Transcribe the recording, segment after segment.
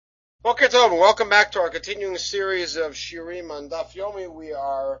Boker Tov, and welcome back to our continuing series of Shirim on Daf Yomi. We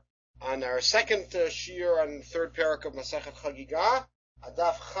are on our second Shir on the third parak of Masechet Chagigah,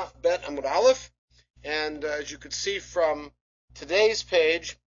 Adaf Chaf Bet Amud Aleph. And as you could see from today's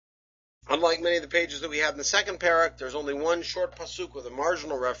page, unlike many of the pages that we have in the second parak, there's only one short pasuk with a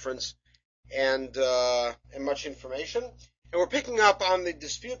marginal reference and much information. And we're picking up on the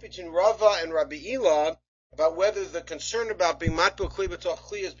dispute between Rava and Rabbi Ila about whether the concern about being matbil kli b'toch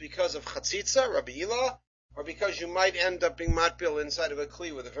kli is because of chatzitza, Rabbi Ila, or because you might end up being matbil inside of a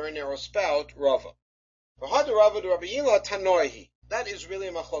kli with a very narrow spout, Rava. V'hadu Rava to Rabbi Ila tanoihi. That is really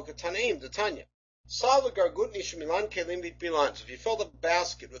a machloket tanaim, the Tanya. Sal gargutni shemilan kelim bitbilan. So if you filled up a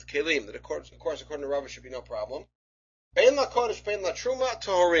basket with kelim, that of course according to Rava should be no problem. Bein la kodesh, bein la truma,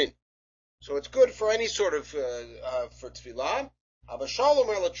 tohorin. So it's good for any sort of for tefillah. Abba Shaul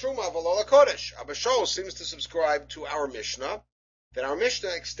omer la truma v'lo la kodesh. Abba Shaul seems to subscribe to our Mishnah, that our Mishnah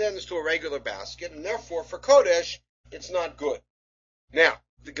extends to a regular basket, and therefore for kodesh it's not good. Now,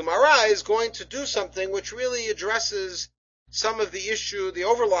 the Gemara is going to do something which really addresses some of the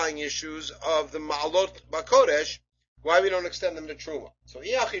overlying issues of the ma'alot b'kodesh, why we don't extend them to truma. So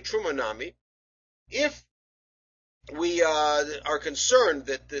iachi truma nami, if we are concerned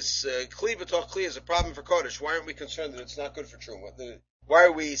that this kli b'toch kli is a problem for kodesh, why aren't we concerned that it's not good for truma? Why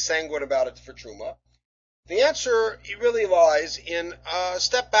are we sanguine about it for truma? The answer really lies in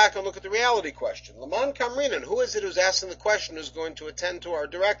step back and look at the reality question. Laman kamrinan, who is it who's asking the question, who's going to attend to our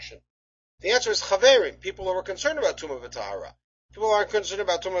direction? The answer is chaverim, people who are concerned about tumah v'tahara. People who aren't concerned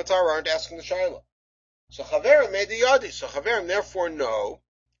about tumah v'tahara aren't asking the shaila. So chaverim made the yadi. So chaverim therefore know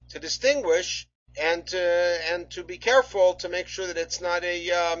to distinguish and to be careful to make sure that it's not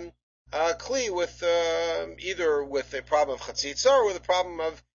a kli with either with a problem of chatzitza or with a problem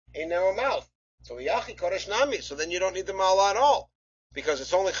of a narrow mouth. So yachi kodesh nami. So then you don't need the ma'ala at all, because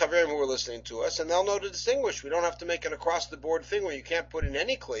it's only chaverim who are listening to us, and they'll know to distinguish. We don't have to make an across the board thing where you can't put in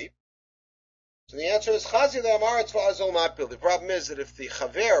any kli. So the answer is chazi le'amaretz v'azol matbil. The problem is that if the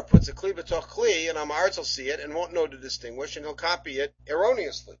chaver puts a kli b'toch kli, and amaretz will see it and won't know to distinguish, and he'll copy it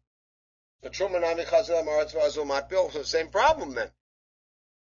erroneously. The truma nami chazi le'amaretz v'azol matbil. The same problem then.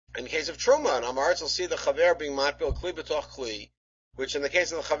 In the case of truma, and amaretz will see the chaver being matbil kli b'toch kli, which in the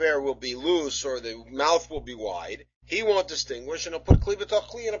case of the chaver will be loose or the mouth will be wide. He won't distinguish, and he'll put kli b'toch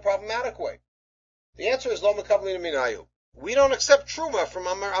kli in a problematic way. The answer is lo mekablin minayu. We don't accept truma from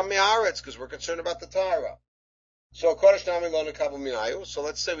Amei Haaretz because we're concerned about the tahara. So kodesh nami lo nekabel minayu. So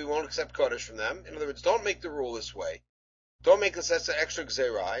let's say we won't accept kodesh from them. In other words, don't make the rule this way. Don't make this as an extra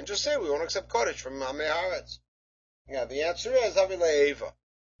gzeira, and just say we won't accept kodesh from Amei Haaretz. Yeah, the answer is avilei eva.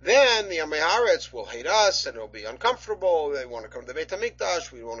 Then the Amei Haaretz will hate us, and it'll be uncomfortable. They want to come to the Beit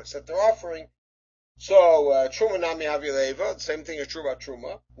HaMikdash. We won't accept their offering. So truma nami avilei eva. The same thing is true about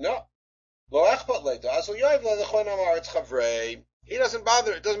truma. No. He doesn't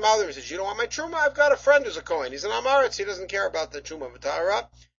bother. It doesn't bother him. He says, "You don't want my truma? I've got a friend who's a Kohen. He's an Amaretz. He doesn't care about the truma v'tahara.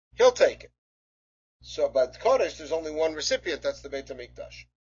 He'll take it." So, but Kodesh, there's only one recipient. That's the Beit Hamikdash.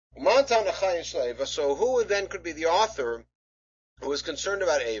 So, who then could be the author who is concerned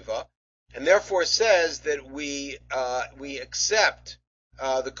about Eva, and therefore says that we accept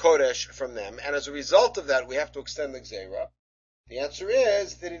the Kodesh from them, and as a result of that, we have to extend the Gzeira? The answer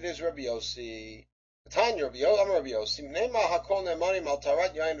is that it is Rabbi Yossi.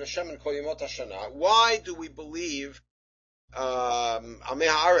 Why do we believe Amei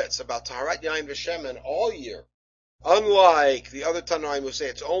Haaretz about Taharat Yain V'Shemen all year, unlike the other Tanoim who say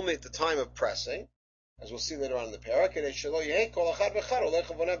it's only at the time of pressing, as we'll see later on in the parak?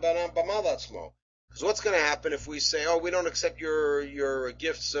 Because what's going to happen if we say, "Oh, we don't accept your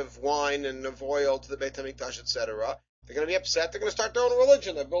gifts of wine and of oil to the Beit HaMikdash, etc.?" They're going to be upset. They're going to start their own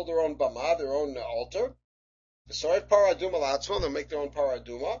religion. They'll build their own bama, their own altar. They'll make their own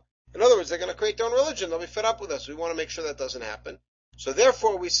paraduma. In other words, they're going to create their own religion. They'll be fed up with us. We want to make sure that doesn't happen. So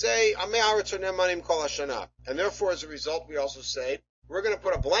therefore, we say, Amei Haaretz nemanim kol hashana. And therefore, as a result, we also say, we're going to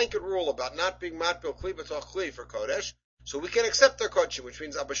put a blanket rule about not being matbil kli b'toch kli for Kodesh, so we can accept their kodesh, which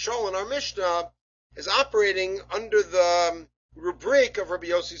means Abba Shaul in our Mishnah is operating under the rubric of Rabbi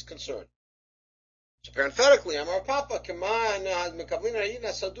Yossi's concern. So parenthetically, Amar Papa,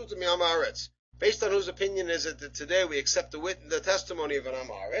 based on whose opinion is it that today we accept the testimony of an Am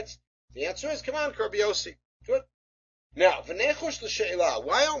Haaretz? The answer is, come on, Rabbi Yossi. Good. Now,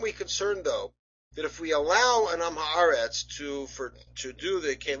 why aren't we concerned, though, that if we allow an Am Haaretz to do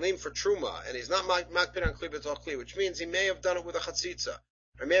the kelim for truma, and he's not makpid on kli b'toch kli, which means he may have done it with a chatzitza,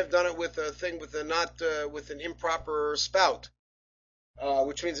 or may have done it with a thing with an improper spout,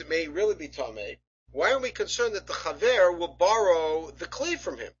 which means it may really be tamei. Why aren't we concerned that the chaver will borrow the kli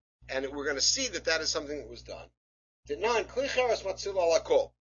from him? and we're going to see that is something that was done. Denan kli cheres matzil ala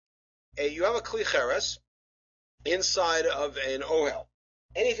kol. You have a kli cheres inside of an ohel.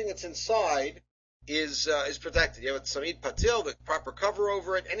 Anything that's inside is protected. You have a samid patil, the proper cover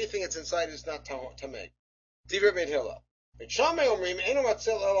over it. Anything that's inside is not tamei. Divrei Beit Hillel. The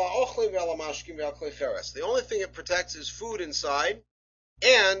only thing it protects is food inside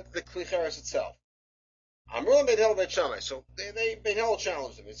and the kli cheres itself. So Beit Hillel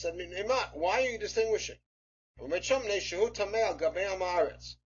challenged him. He said, why are you distinguishing? Right?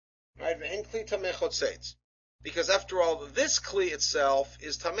 Because after all, this kli itself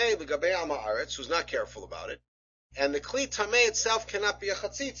is tamei l'gabei am haaretz, who's not careful about it, and the kli tamei itself cannot be a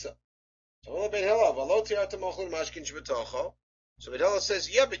chatzitza. So Beit Hillel says,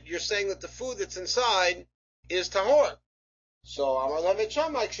 yeah, but you're saying that the food that's inside is tahor. So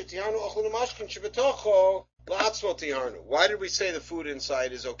why did we say the food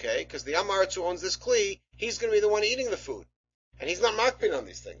inside is okay? Because the Amaretz who owns this kli, he's going to be the one eating the food. And he's not makpid on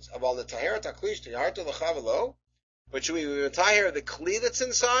these things. But should we retire the kli that's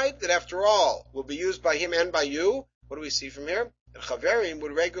inside, that after all will be used by him and by you? What do we see from here? That Chaverim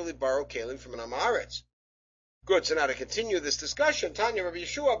would regularly borrow kelim from an Amaretz. Good, so now to continue this discussion, Tanya Rabbi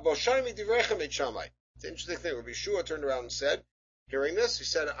Yeshua, Boshaymi Divrechem et Shammai. It's an interesting thing. Rabbi Yeshua turned around and said, hearing this, he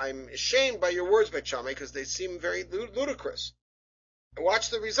said, I'm ashamed by your words, Beit Shammai, because they seem very ludicrous. And watch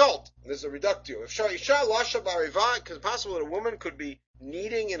the result. There's a reductio. If Isha lasha bariva, because it's possible that a woman could be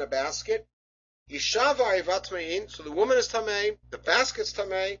kneading in a basket. Isha variva tmein, so the woman is tamei, the basket's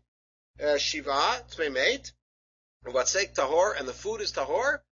tamei, shiva, tmei mate, vatsek tahor, and the food is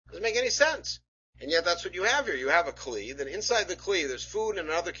tahor. Doesn't make any sense. And yet that's what you have here. You have a kli, then inside the kli there's food and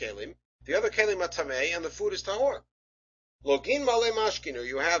another kelim. The other kelim are tamei, and the food is tahor. Login male mashkinu,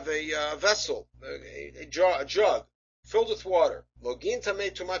 you have a vessel, a jug, filled with water. Login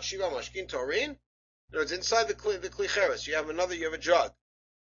tamei tumat shiva mashkin torin. No, it's inside the kli cheres. You have a jug,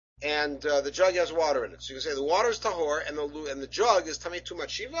 and the jug has water in it. So you can say the water is tahor, and the jug is tamei tumat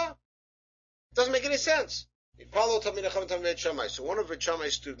shiva. It doesn't make any sense. So one of Beit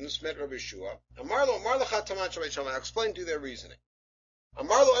Shammai's students met Rabbi Yeshua. I'll explain to you their reasoning.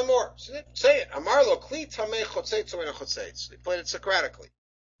 Amarlo Amor. Say it. Amarlo Kli Tamei Chotzeitz Oina Chotzeitz. They played it Socratically.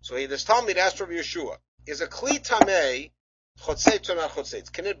 So this Talmud asked Rabbi Yeshua, is a Kli Tamei Chotzeitz or not Chotzeitz?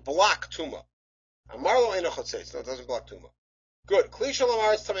 Can it block Tuma? Amarlo Oina Chotzeitz. No, it doesn't block Tuma. Good. Kli Shalom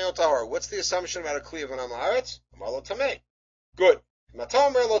Haaretz Tamei Otahor. What's the assumption about a Kli of an Haaretz? Amarlo Tamei. Good.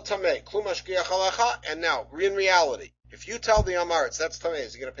 Matamer Lo Tamei. Klu Mashkiach Halacha. And now, in reality, if you tell the Haaretz that's Tamei,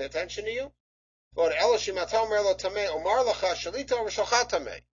 is he going to pay attention to you? If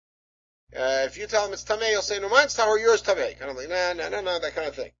you tell him it's tamei, he'll say, no, mine's tahor, yours tamei. Kind of like, no, that kind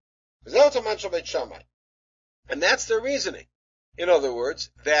of thing. And that's their reasoning. In other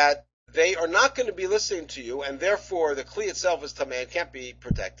words, that they are not going to be listening to you, and therefore the kli itself is tamei, it can't be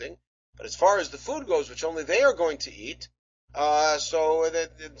protecting. But as far as the food goes, which only they are going to eat, so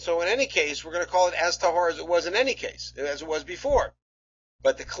in any case, we're going to call it as tahor as it was in any case, as it was before.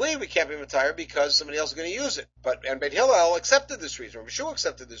 But the kli we can't be matayr because somebody else is going to use it. And Beit Hillel accepted this reason. Rabbi Yeshua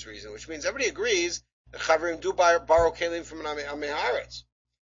accepted this reason, which means everybody agrees that Chavrim do borrow kelim from an Amei Haaretz.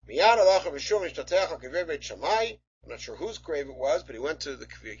 Miyad alach Rabbi Yeshua mishtatech al kivrei Beit Shammai. I'm not sure whose grave it was, but he went to the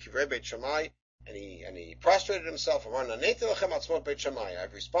kivrei Beit Shammai and he prostrated himself.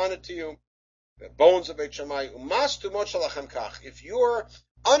 I've responded to you. The bones of Beit Shammai. If your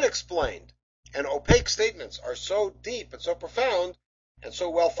unexplained and opaque statements are so deep and so profound and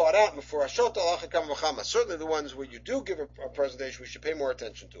so well thought out, certainly the ones where you do give a presentation, we should pay more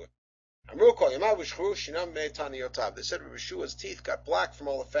attention to it. They said Rabbi Yeshua's teeth got black from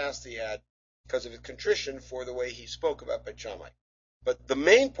all the fast he had because of his contrition for the way he spoke about Beit Shammai. But the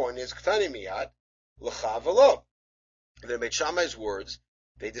main point is, that in Beit Shammai's words,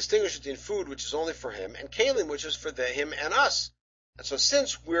 they distinguish between food, which is only for him, and kelim, which is for him and us. And so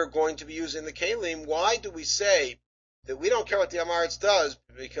since we're going to be using the kelim, why do we say that we don't care what the Amaretz does,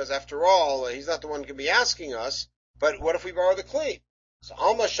 because after all, he's not the one who can be asking us, but what if we borrow the kli? So,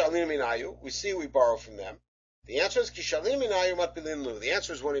 Alma Shalim Minayu, we see we borrow from them. The answer is, Ki Shalim Minayu Mat Bilinlu. The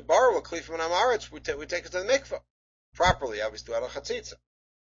answer is, when we borrow a kli from an Amaretz, we take it to the mikveh. Properly, obviously, out of chatzitza.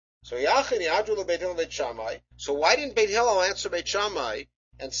 So, Yachin Yadru LeBeit Hillel Beit Shammai. So why didn't Beit Hillel answer Beit Shammai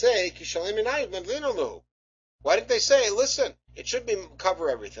and say, Ki Shalim Minayu Mat Bilinlu? Why didn't they say, listen, it should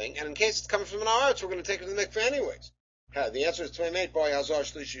cover everything, and in case it's coming from an Amaretz, we're going to take it to the mikveh anyways. The answer is Tmei Meit Boy Hazar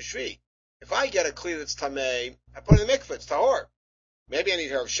Shlishi Shvi. If I get a kli that's Tamei, I put it in the mikveh, it's tahor. Maybe I need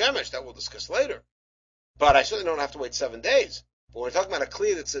Herav Shemesh, that we'll discuss later. But I certainly don't have to wait 7 days. But when we're talking about a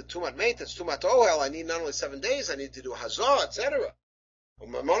kli that's a Tumat Meit, that's Tumat Ohel, I need not only 7 days, I need to do Hazar, etc.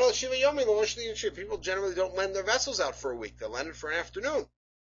 People generally don't lend their vessels out for a week. They'll lend it for an afternoon.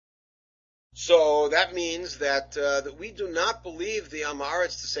 So that means that we do not believe the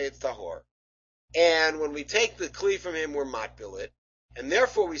Amaretz to say it's tahor. And when we take the kli from him, we're matbil it. And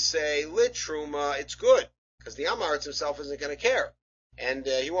therefore we say, lit truma, it's good. Because the Amaretz himself isn't going to care. And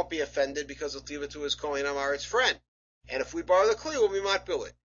he won't be offended because he'll give it to his Kohen Amaretz friend. And if we borrow the kli, we'll be matbil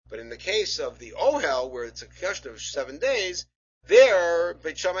it. But in the case of the ohel, where it's a question of 7 days, there,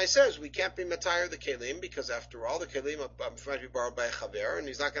 Beit Shammai says, we can't be matayr the kelim, because after all, the kelim might be borrowed by a chaver, and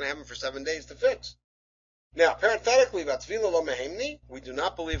he's not going to have them for 7 days to fix. Now, parenthetically, Vatvila lo mehemni, we do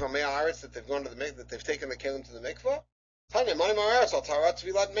not believe Hamei Haaretz that they've gone to the that they've taken the kelim to the mikvah. Tanya, Mani Haaretz al tarat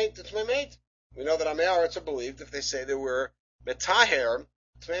tvilat meit t'mei meit. We know that Hamei Haaretz are believed if they say they were metaher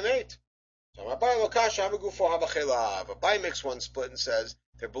t'mei meit. So Abai lokasha hamagufo havachelav. Abai makes one split and says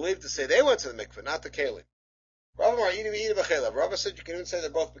they're believed to say they went to the mikvah, not the kelim. Rava said you can even say they're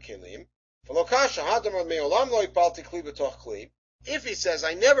both bekelim. If he says,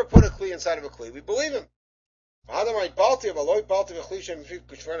 I never put a kli inside of a kli, we believe him. I don't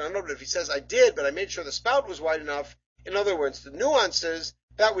know, but if he says, I did, but I made sure the spout was wide enough, in other words, the nuances,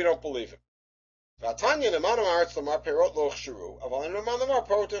 that we don't believe him. And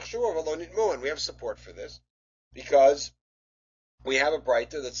we have support for this, because we have a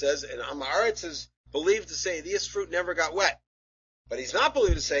braita that says, and Amaretz is believed to say this fruit never got wet. But he's not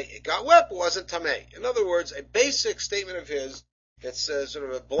believed to say it got wet but wasn't tamei. In other words, a basic statement of his that's sort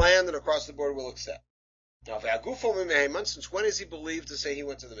of a bland and across the board will accept. Now, since when is he believed to say he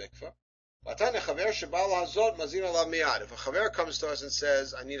went to the mikveh? If a chaver comes to us and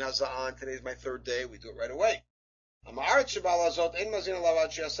says, I need haza'an, today's my 3rd day, we do it right away. If an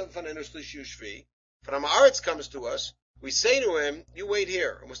Amaretz comes to us, we say to him, you wait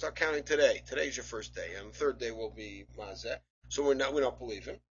here, and we'll start counting today. Today's your 1st day, and the 3rd day will be mazeh. So we don't believe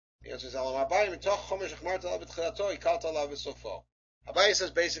him. The answer is, Abaye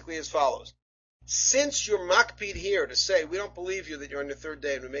says basically as follows. Since you're makpid here to say, we don't believe you that you're on your 3rd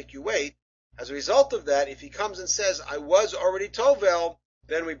day and we make you wait, as a result of that, if he comes and says, I was already tovel,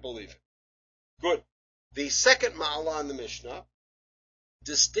 then we believe him. Good. The second ma'ala in the Mishnah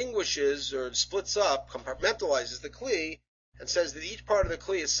distinguishes or splits up, compartmentalizes the kli, and says that each part of the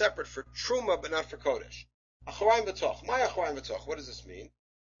kli is separate for truma but not for kodesh. Achoraim b'toch. My achoraim b'toch. What does this mean?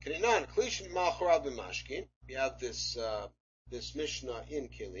 Keninan kli shenima achorav b'mashkin. We have this Mishnah in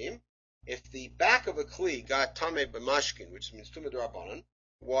Kelim. If the back of a kli got tameh b'mashkin, which means tumah d'rabbanan,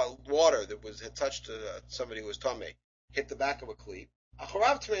 water that had touched somebody who was tameh, hit the back of a kli.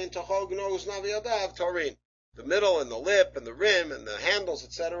 Achorav tmein tochol gnoz naviyadav torin. The middle and the lip and the rim and the handles,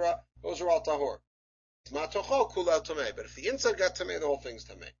 etc., those are all tahor. But if the inside got tameh, the whole thing's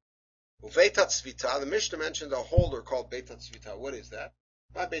tameh. Uveitat tzvita, the Mishnah mentioned a holder called beitat tzvita. What is that?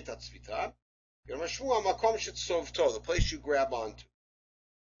 Not beitat tzvita. The place you grab onto.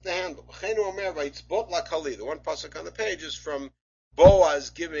 The handle. The one pasuk on the page is from Boaz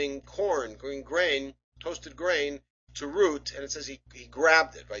giving corn, grain, toasted grain, to Ruth, and it says he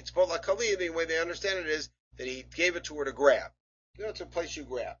grabbed it, right? Tzbot lakali, the way they understand it is that he gave it to her to grab. It's a place you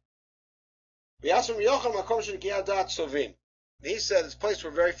grab. He said this place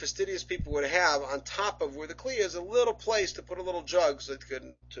where very fastidious people would have on top of where the kli is a little place to put a little jug so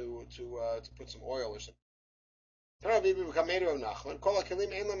to put some oil or something. So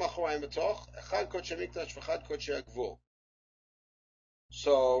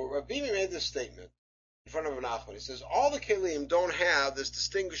Rabbi made this statement in front of Rav Nachman. He says all the kelim don't have this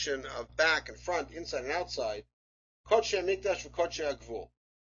distinction of back and front, inside and outside. Kodshei mikdash v'kodshei agvul.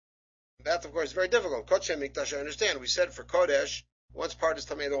 That, of course, is very difficult. Kodshei mikdash, I understand. We said for kodesh, once part is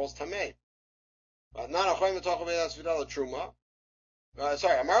tamei, the whole is tamei. Truma.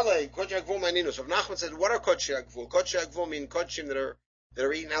 Amarle kodshei agvul ma'ninus. Rav Nachman said, what are kodshei agvul? Kodshei agvul mean kodshim that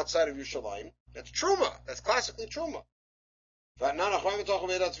are eaten outside of Yerushalayim. That's truma. That's classically truma.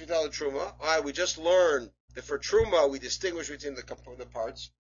 We just learned that for truma we distinguish between the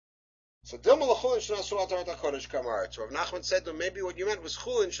parts. So Rav Nachman said that maybe what you meant was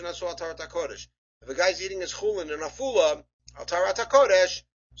chulin shenasu al tarat hakodesh. If a guy's eating his chulin and afula al tarat hakodesh,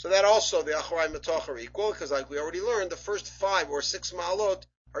 so that also the achoraim metoch are equal, because like we already learned, the first 5 or 6 ma'alot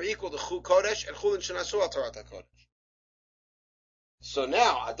are equal to chul kodesh and chulin shenasu al tarat hakodesh. So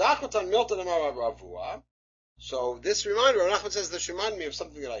now adachatan milton amar Ravua. So this reminder, Rav Nachman says this reminded me of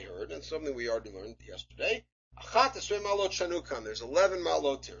something that I heard, and something we already learned yesterday. There's 11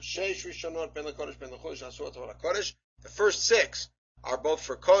 ma'alot here. The first 6 are both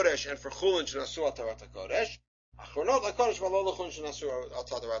for kodesh and for chulin shenasu al tarat hakodesh.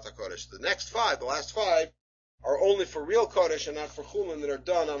 The next 5, the last 5, are only for real Kodesh and not for Chulin that are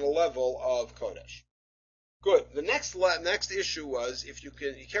done on a level of Kodesh. Good. The next issue was, if you're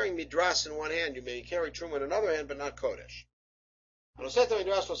carrying Midras in one hand, you may carry Truma in another hand, but not Kodesh.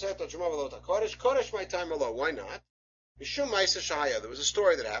 Kodesh my time alone. Why not? There was a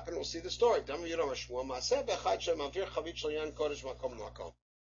story that happened. We'll see the story. There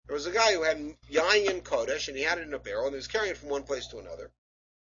was a guy who had yain in Kodesh, and he had it in a barrel, and he was carrying it from one place to another.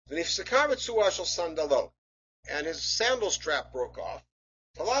 And his sandal strap broke off.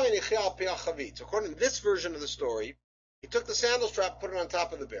 So according to this version of the story, he took the sandal strap, put it on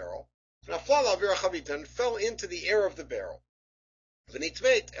top of the barrel, and fell into the air of the barrel. And it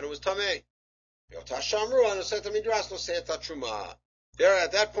was tamei. There,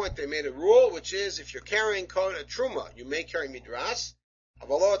 at that point, they made a rule, which is, if you're carrying truma, you may carry midras,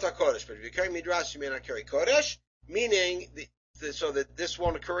 but if you're carrying midras, you may not carry kodesh, meaning, so that this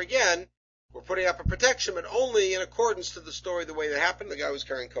won't occur again, we're putting up a protection, but only in accordance to the story the way that happened. The guy was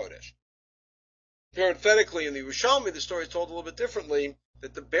carrying kodesh. Parenthetically, in the Yerushalmi, the story is told a little bit differently,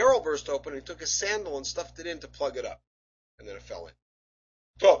 that the barrel burst open, and he took a sandal and stuffed it in to plug it up, and then it fell in.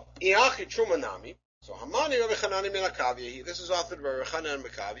 So, Iachi Trumanami. So, Hamani Rabbi Chanani ben Akavya. This is authored by Rabbi Chanan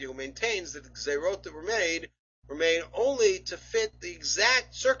ben Akavya, who maintains that the Gzeirot that were made only to fit the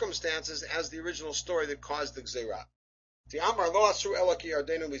exact circumstances as the original story that caused the Gzeirah. Let's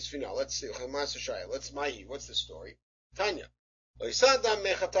see. What's the story? Tanya. A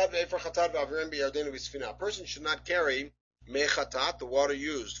person should not carry mechatat, the water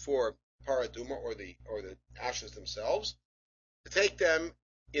used for paraduma or the ashes themselves, to take them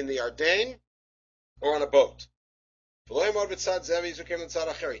in the Ardain or on a boat. He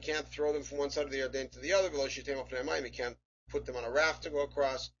can't throw them from one side of the Ardain to the other. He can't put them on a raft to go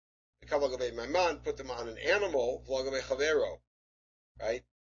across. Put them on an animal, right,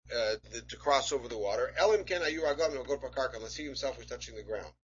 to cross over the water. Unless he himself was touching the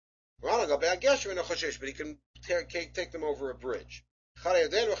ground. But he can take them over a bridge.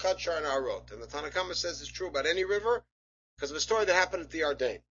 And the Tanakama says it's true about any river, because of a story that happened at the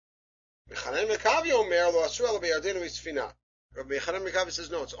Ardain. Rabbi Yechanan Mekavi says,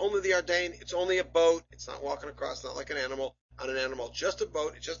 no, it's only the Ardain, it's only a boat, it's not walking across, not like an animal, just a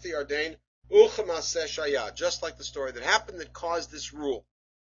boat, it's just the Ardain, just like the story that happened that caused this rule.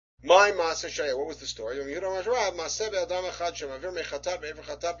 What was the story? There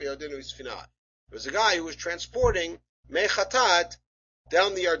was a guy who was transporting mechatat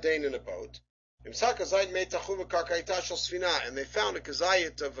down the Ardain in a boat, and they found a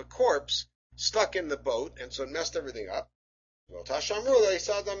kazayit of a corpse stuck in the boat, and so it messed everything up. At that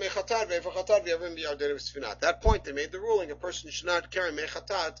point, they made the ruling a person should not carry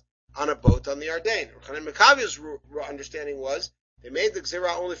mechatat on a boat on the Ardain. Chanan Mekavi's understanding was they made the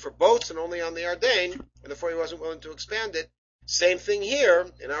gzira only for boats and only on the Ardain, and therefore he wasn't willing to expand it. Same thing here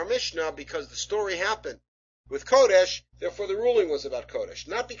in our Mishnah, because the story happened with Kodesh, therefore the ruling was about Kodesh.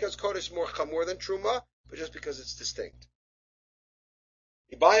 Not because Kodesh is more chamor than Truma, but just because it's distinct.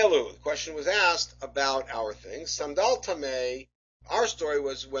 Ibayalu, the question was asked about our things. Sandal Tameh, our story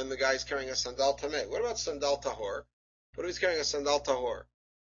was when the guy's carrying a Sandal Tameh. What about Sandal Tahor? What if he's carrying a Sandal Tahor?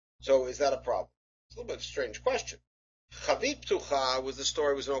 So is that a problem? It's a little bit of a strange question. Chavit Ptucha was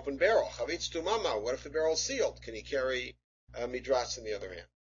an open barrel. Chavit Stumama, what if the barrel is sealed? Can he carry Midras in the other hand?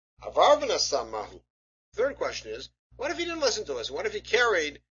 Avarvana Samahu. Third question is, what if he didn't listen to us? What if he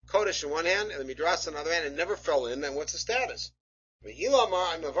carried Kodesh in one hand and the Midras in another hand and never fell in? Then what's the status? Rabbi Ila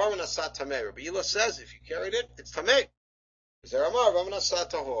says if you carried it, it's Tameh.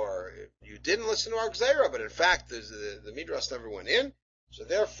 You didn't listen to our Gzeira, but in fact the Midras never went in, so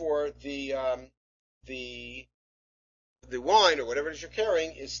therefore the wine or whatever it is you're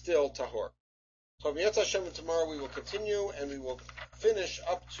carrying is still Tahor. So B'yatz Hashem, tomorrow we will continue and we will finish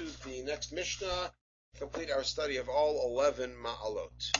up to the next Mishnah, complete our study of all 11 Ma'alot.